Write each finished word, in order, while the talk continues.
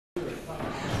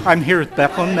I'm here with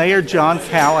Bethlehem Mayor John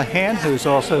Callahan, who's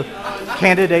also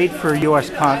candidate for U.S.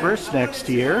 Congress next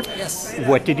year. Yes.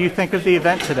 What did you think of the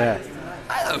event today?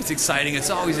 I thought it was exciting. It's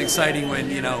always exciting when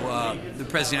the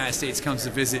President of the United States comes to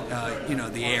visit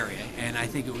the area, and I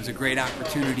think it was a great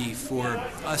opportunity for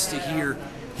us to hear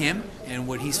him and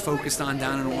what he's focused on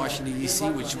down in Washington D.C.,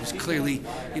 which was clearly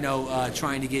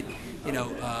trying to get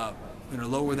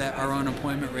lower our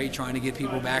unemployment rate, trying to get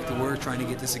people back to work, trying to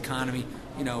get this economy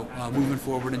moving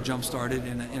forward and jump started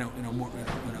in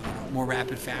a more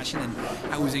rapid fashion. And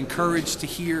I was encouraged to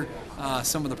hear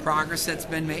some of the progress that's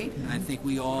been made. And I think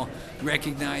we all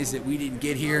recognize that we didn't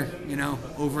get here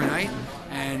overnight,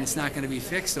 and it's not going to be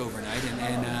fixed overnight.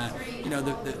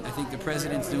 I think the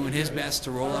president's doing his best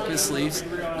to roll up his sleeves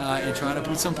and try to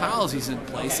put some policies in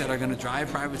place that are going to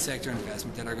drive private sector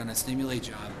investment, that are going to stimulate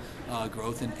job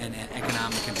growth and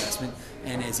economic investment.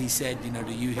 And as he said,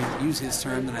 to use his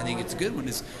term, and I think it's a good one,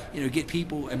 is get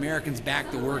Americans back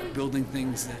to work, building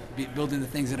the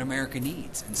things that America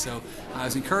needs. And so I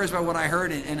was encouraged by what I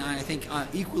heard, and I think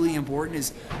equally important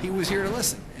is he was here to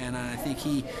listen, and I think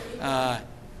he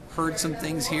heard some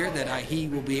things here that he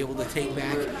will be able to take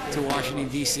back to Washington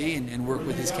D.C. and work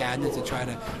with his cabinet to try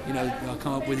to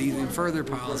come up with even further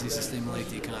policies to stimulate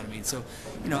the economy. And so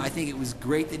I think it was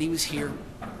great that he was here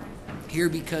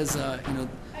because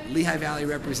Lehigh Valley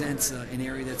represents an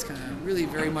area that's kind of really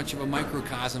very much of a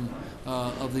microcosm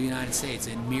of the United States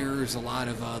and mirrors a lot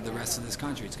of the rest of this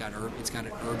country. It's got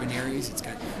urban areas. It's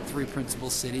got three principal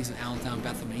cities: Allentown,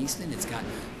 Bethlehem, and Easton. It's got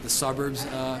the suburbs,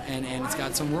 and it's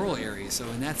got some rural areas. So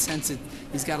in that sense,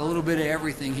 he's got a little bit of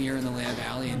everything here in the Lehigh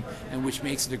Valley, and which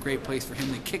makes it a great place for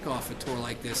him to kick off a tour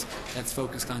like this that's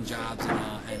focused on jobs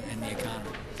and the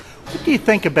economy. What do you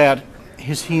think about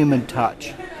his human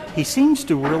touch? He seems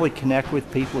to really connect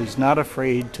with people. He's not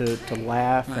afraid to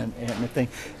laugh, right. and I think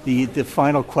the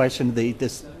final question, the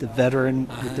veteran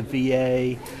with the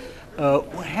VA,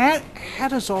 how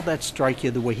does all that strike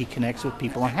you, the way he connects with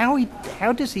people, and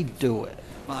how does he do it?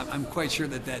 Well, I'm quite sure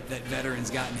that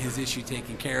veteran's gotten his issue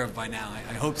taken care of by now.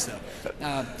 I hope so.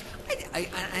 I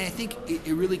think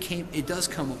it does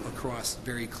come across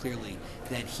very clearly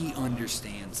that he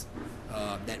understands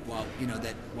that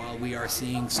while we are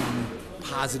seeing some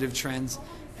positive trends,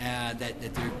 that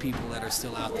there are people that are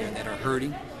still out there that are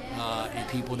hurting, and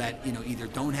people that either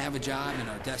don't have a job and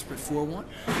are desperate for one,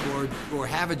 or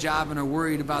have a job and are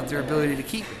worried about their ability to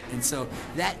keep it. And so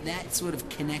that sort of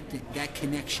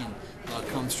connection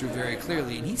comes through very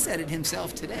clearly. And he said it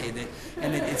himself today.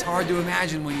 It's hard to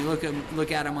imagine when you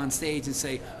look at him on stage and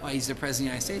say, "Oh, he's the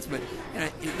president of the United States." But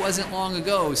it wasn't long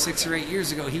ago, 6 or 8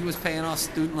 years ago, he was paying off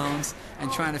student loans and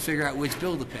trying to figure out which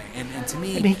bill to pay. And to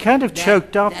me, and he kind of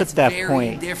choked up at that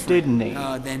point, didn't he?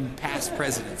 Than past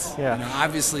presidents. Yeah.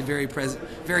 Obviously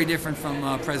very different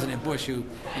from President Bush, who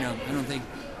I don't think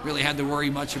really had to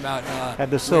worry much about had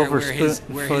the silver where his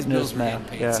bills were getting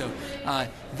paid. Yeah. So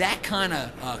that kind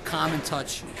of common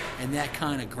touch and that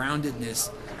kind of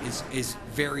groundedness is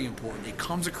very important. It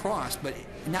comes across, but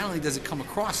not only does it come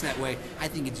across that way, I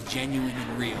think it's genuine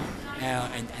and real,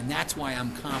 and that's why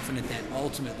I'm confident that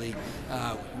ultimately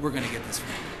we're going to get this right.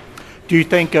 Do you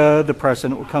think the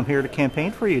president will come here to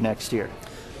campaign for you next year?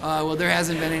 Well, there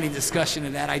hasn't been any discussion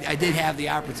of that. I did have the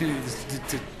opportunity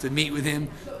to meet with him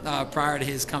prior to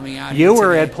his coming out. You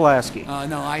or Ed Pulaski?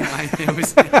 No, it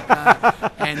was.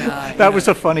 That was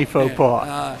a funny faux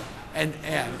pas.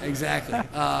 Yeah, exactly.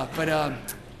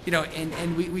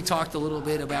 And we talked a little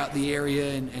bit about the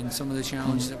area and some of the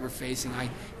challenges that we're facing. I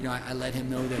let him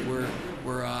know that we're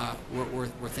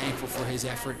thankful for his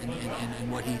effort and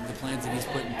the plans that he's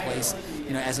put in place.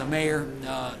 As a mayor,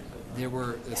 there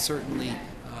were certainly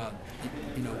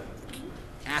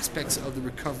aspects of the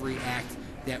Recovery Act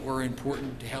that were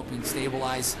important to helping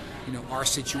stabilize our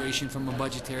situation from a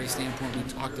budgetary standpoint. We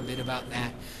talked a bit about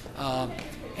that.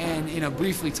 And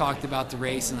briefly talked about the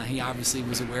race, and he obviously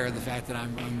was aware of the fact that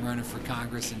I'm running for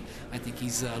Congress, and I think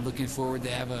he's looking forward to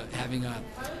having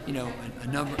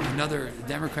another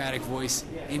Democratic voice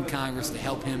in Congress to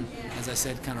help him, as I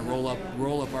said, kind of roll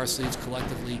up our sleeves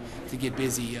collectively to get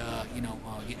busy,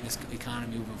 getting this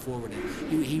economy moving forward.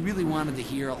 And he really wanted to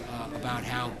hear about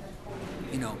how,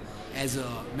 as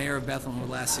a mayor of Bethlehem over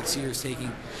the last 6 years,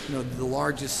 taking the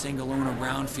largest single owner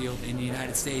brownfield in the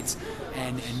United States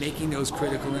and making those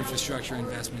critical infrastructure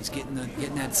investments,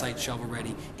 getting that site shovel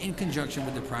ready in conjunction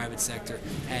with the private sector,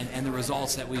 and the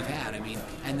results that we've had.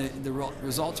 The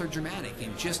results are dramatic.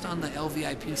 And just on the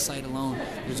LVIP site alone,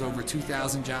 there's over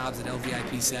 2,000 jobs at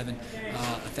LVIP 7,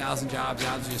 1,000 jobs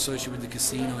obviously associated with the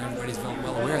casino. Everybody's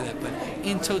well aware of that. But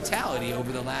in totality,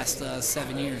 over the last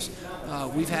 7 years,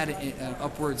 we've had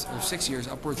upwards of 6 years,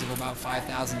 upwards of about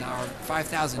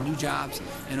 $5,000 new jobs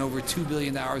and over $2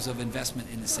 billion of investment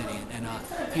in the city. And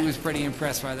he was pretty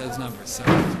impressed by those numbers. So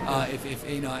if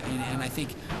you know, and I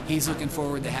think he's looking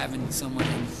forward to having someone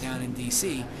down in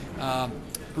D.C.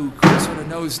 Who sort of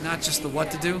knows not just the what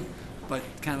to do, but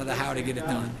kind of the how to get it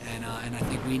done. And I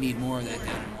think we need more of that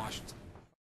down in Washington.